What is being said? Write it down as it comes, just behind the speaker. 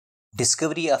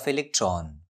Discovery of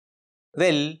electron.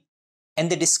 Well, in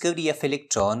the discovery of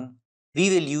electron, we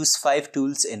will use 5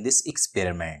 tools in this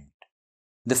experiment.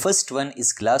 The first one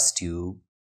is glass tube,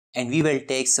 and we will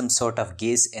take some sort of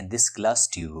gas in this glass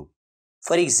tube.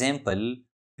 For example,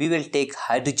 we will take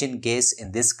hydrogen gas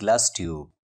in this glass tube.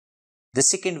 The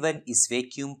second one is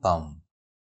vacuum pump.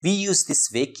 We use this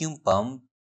vacuum pump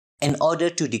in order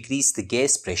to decrease the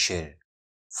gas pressure.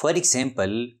 For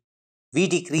example, we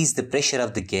decrease the pressure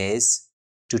of the gas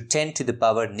to 10 to the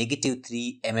power negative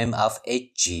 3 mm of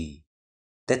Hg.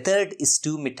 The third is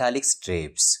 2 metallic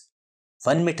strips.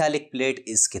 One metallic plate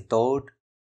is cathode,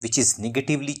 which is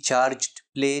negatively charged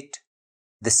plate.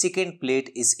 The second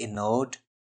plate is anode,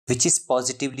 which is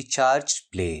positively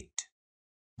charged plate.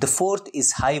 The fourth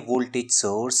is high voltage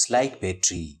source like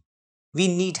battery. We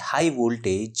need high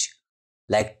voltage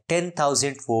like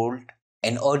 10,000 volt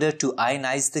in order to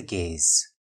ionize the gas.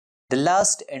 The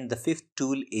last and the fifth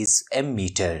tool is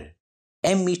ammeter.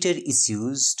 Ammeter is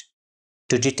used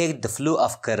to detect the flow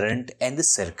of current in the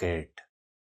circuit.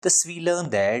 Thus we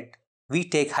learn that we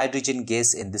take hydrogen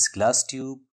gas in this glass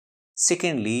tube.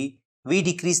 Secondly, we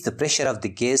decrease the pressure of the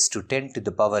gas to 10 to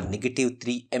the power negative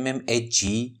 3 mm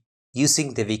Hg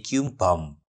using the vacuum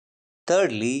pump.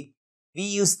 Thirdly, we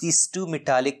use these 2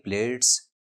 metallic plates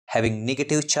having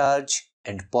negative charge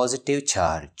and positive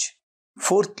charge.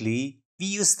 Fourthly, we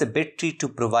use the battery to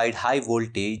provide high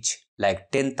voltage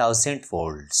like 10,000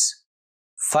 volts.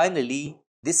 Finally,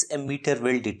 this ammeter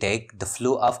will detect the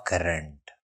flow of current.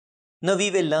 Now we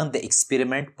will learn the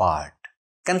experiment part.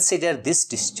 Consider this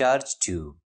discharge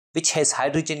tube, which has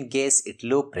hydrogen gas at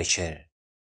low pressure.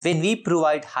 When we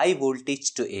provide high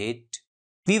voltage to it,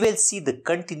 we will see the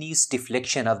continuous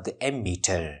deflection of the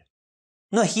ammeter.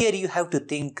 Now here you have to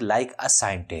think like a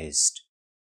scientist.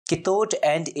 Cathode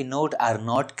and anode are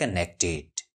not connected.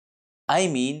 I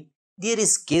mean, there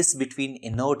is gas between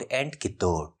anode and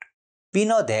cathode. We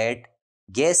know that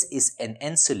gas is an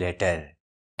insulator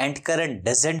and current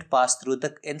doesn't pass through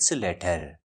the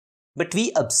insulator. But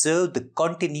we observe the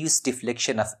continuous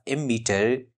deflection of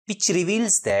ammeter, which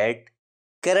reveals that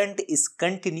current is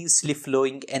continuously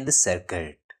flowing in the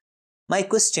circuit. My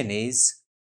question is,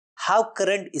 how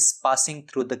current is passing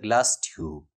through the glass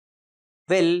tube?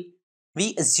 Well,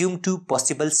 we assume 2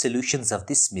 possible solutions of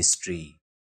this mystery.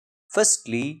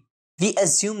 Firstly, we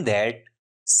assume that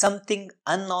something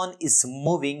unknown is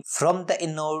moving from the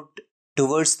anode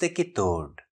towards the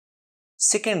cathode.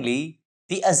 Secondly,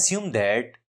 we assume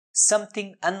that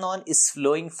something unknown is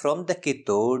flowing from the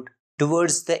cathode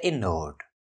towards the anode.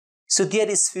 So there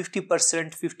is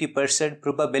 50%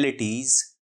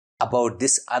 probabilities about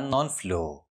this unknown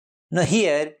flow. Now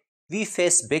here we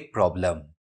face big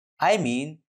problem. I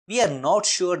mean, we are not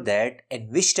sure that in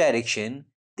which direction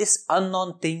this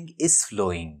unknown thing is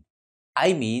flowing.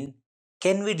 I mean,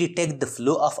 can we detect the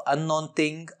flow of unknown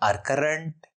thing or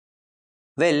current?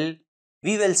 Well,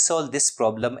 we will solve this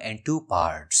problem in 2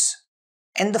 parts.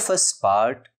 In the first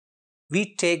part,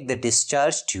 we take the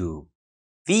discharge tube.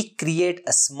 We create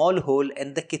a small hole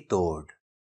in the cathode.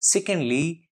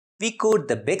 Secondly, we coat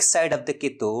the back side of the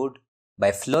cathode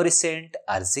by fluorescent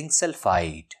or zinc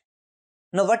sulfide.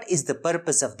 Now what is the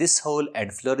purpose of this hole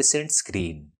and fluorescent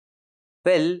screen?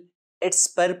 Well, its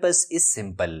purpose is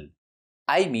simple.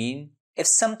 I mean, if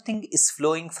something is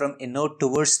flowing from anode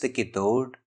towards the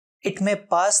cathode, it may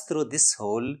pass through this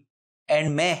hole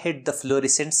and may hit the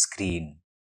fluorescent screen.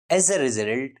 As a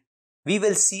result, we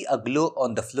will see a glow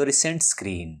on the fluorescent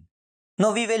screen.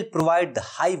 Now we will provide the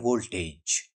high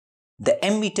voltage. The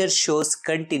ammeter shows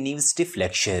continuous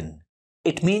deflection.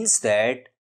 It means that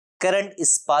current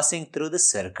is passing through the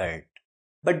circuit,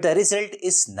 but the result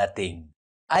is nothing.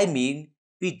 I mean,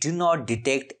 we do not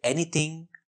detect anything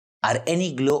or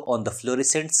any glow on the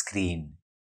fluorescent screen.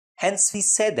 Hence we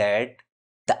say that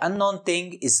the unknown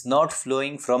thing is not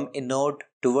flowing from anode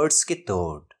towards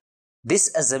cathode.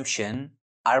 This assumption,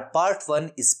 our part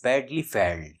 1, is badly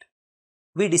failed.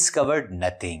 We discovered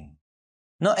nothing.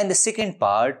 Now in the second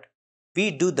part,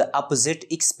 we do the opposite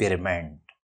experiment.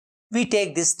 We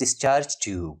take this discharge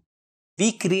tube.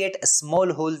 We create a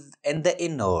small hole in the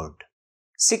anode.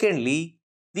 Secondly,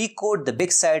 we coat the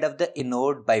back side of the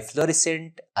anode by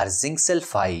fluorescent or zinc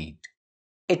sulfide.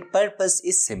 Its purpose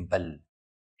is simple.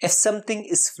 If something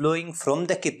is flowing from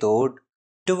the cathode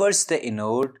towards the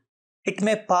anode, it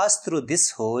may pass through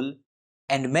this hole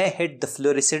and may hit the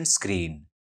fluorescent screen.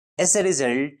 As a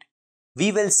result,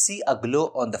 we will see a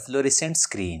glow on the fluorescent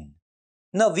screen.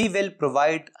 Now we will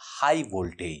provide high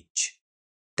voltage.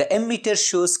 The ammeter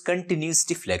shows continuous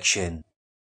deflection.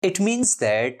 It means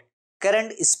that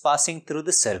current is passing through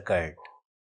the circuit,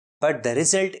 but the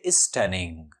result is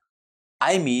stunning.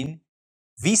 I mean,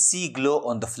 we see glow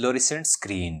on the fluorescent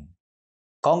screen.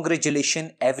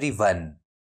 Congratulations everyone!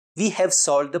 We have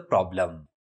solved the problem.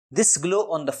 This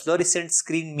glow on the fluorescent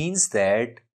screen means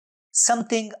that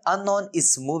something unknown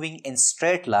is moving in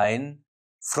straight line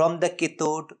from the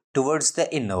cathode towards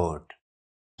the anode.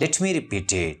 Let me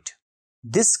repeat it.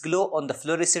 This glow on the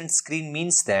fluorescent screen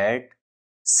means that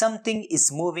something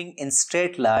is moving in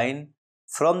straight line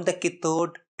from the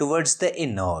cathode towards the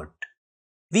anode.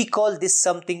 We call this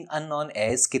something unknown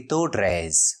as cathode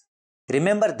rays.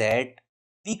 Remember that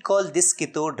we call this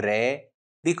cathode ray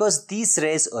because these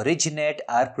rays originate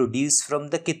or produce from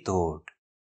the cathode.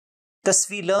 Thus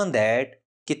we learn that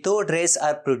cathode rays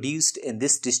are produced in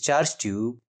this discharge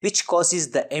tube, which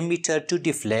causes the emitter to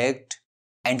deflect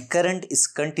and current is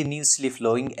continuously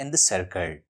flowing in the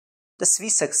circuit. Thus we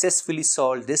successfully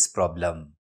solved this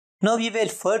problem. Now we will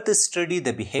further study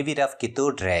the behavior of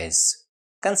cathode rays.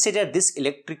 Consider this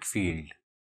electric field.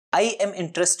 I am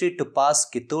interested to pass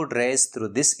cathode rays through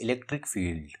this electric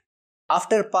field.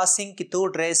 After passing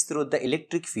cathode rays through the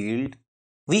electric field,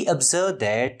 we observe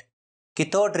that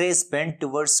cathode rays bend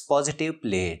towards positive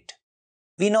plate.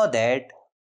 We know that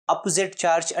opposite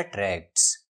charge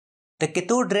attracts. The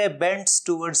cathode ray bends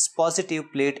towards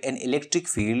positive plate in electric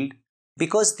field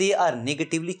because they are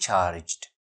negatively charged.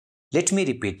 Let me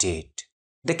repeat it.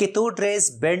 The cathode rays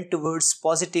bend towards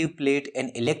positive plate in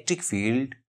electric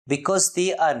field because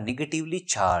they are negatively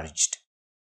charged.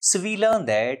 So we learn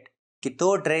that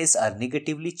cathode rays are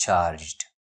negatively charged.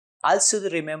 Also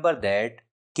remember that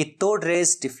cathode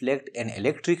rays deflect in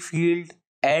electric field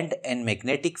and in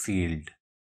magnetic field.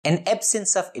 In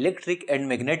absence of electric and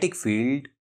magnetic field,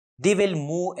 they will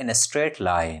move in a straight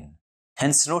line.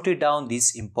 Hence note down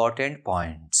these important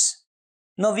points.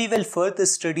 Now we will further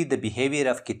study the behavior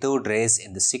of cathode rays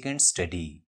in the second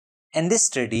study. In this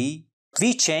study,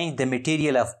 we change the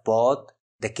material of both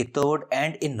the cathode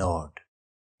and anode.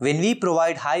 When we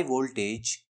provide high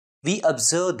voltage, we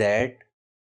observe that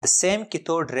the same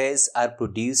cathode rays are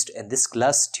produced in this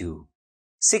glass tube.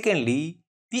 Secondly,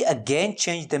 we again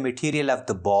change the material of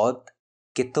the both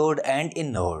cathode and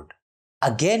anode.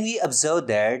 Again we observe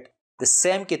that the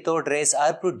same cathode rays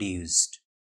are produced.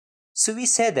 So we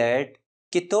say that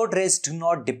cathode rays do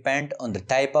not depend on the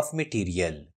type of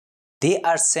material. They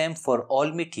are same for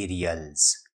all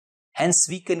materials. Hence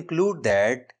we conclude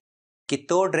that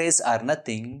cathode rays are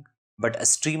nothing but a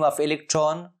stream of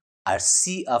electron or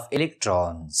sea of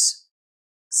electrons.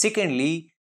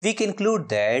 Secondly, we conclude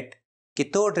that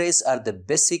cathode rays are the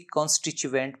basic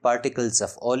constituent particles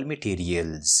of all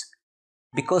materials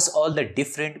because all the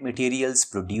different materials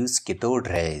produce cathode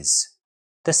rays.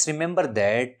 Thus remember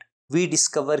that we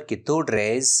discover cathode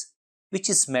rays which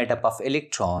is made up of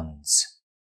electrons.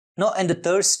 Now in the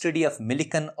third study of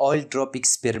Millikan oil drop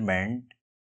experiment,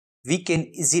 we can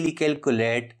easily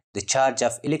calculate the charge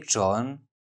of electron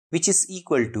which is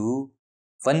equal to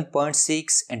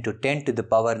 1.6 into 10 to the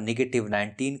power negative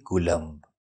 19 coulomb.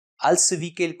 Also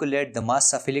we calculate the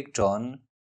mass of electron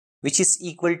which is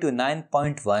equal to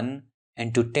 9.1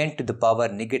 into 10 to the power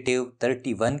negative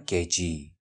 31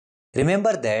 kg.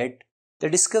 Remember that the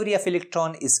discovery of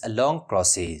electron is a long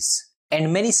process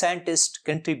and many scientists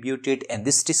contributed in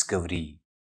this discovery,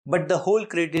 but the whole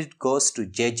credit goes to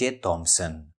J.J.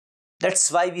 Thomson.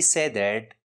 That's why we say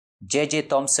that J.J.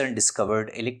 Thomson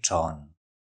discovered electron.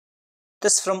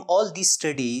 Thus from all these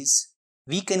studies,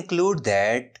 we conclude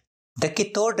that the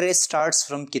cathode ray starts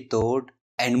from cathode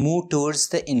and move towards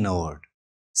the anode.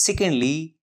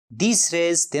 Secondly, these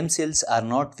rays themselves are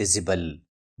not visible,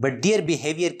 but their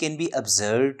behavior can be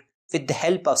observed with the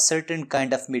help of certain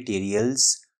kind of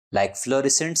materials like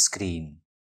fluorescent screen.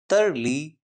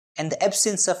 Thirdly, in the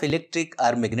absence of electric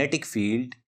or magnetic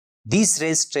field, these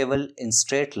rays travel in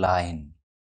straight line.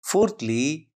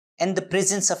 Fourthly, in the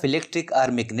presence of electric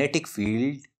or magnetic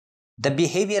field, the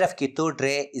behavior of cathode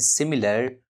ray is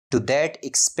similar to that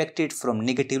expected from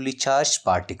negatively charged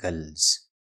particles.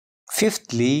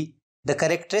 Fifthly, the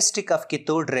characteristic of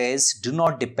cathode rays do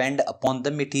not depend upon the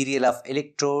material of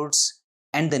electrodes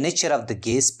and the nature of the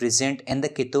gas present in the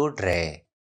cathode ray.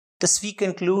 Thus we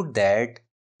conclude that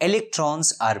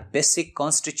electrons are basic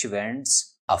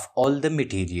constituents of all the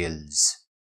materials.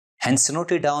 Hence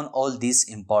note down all these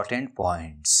important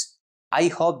points. I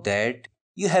hope that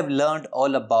you have learned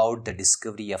all about the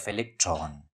discovery of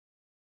electron.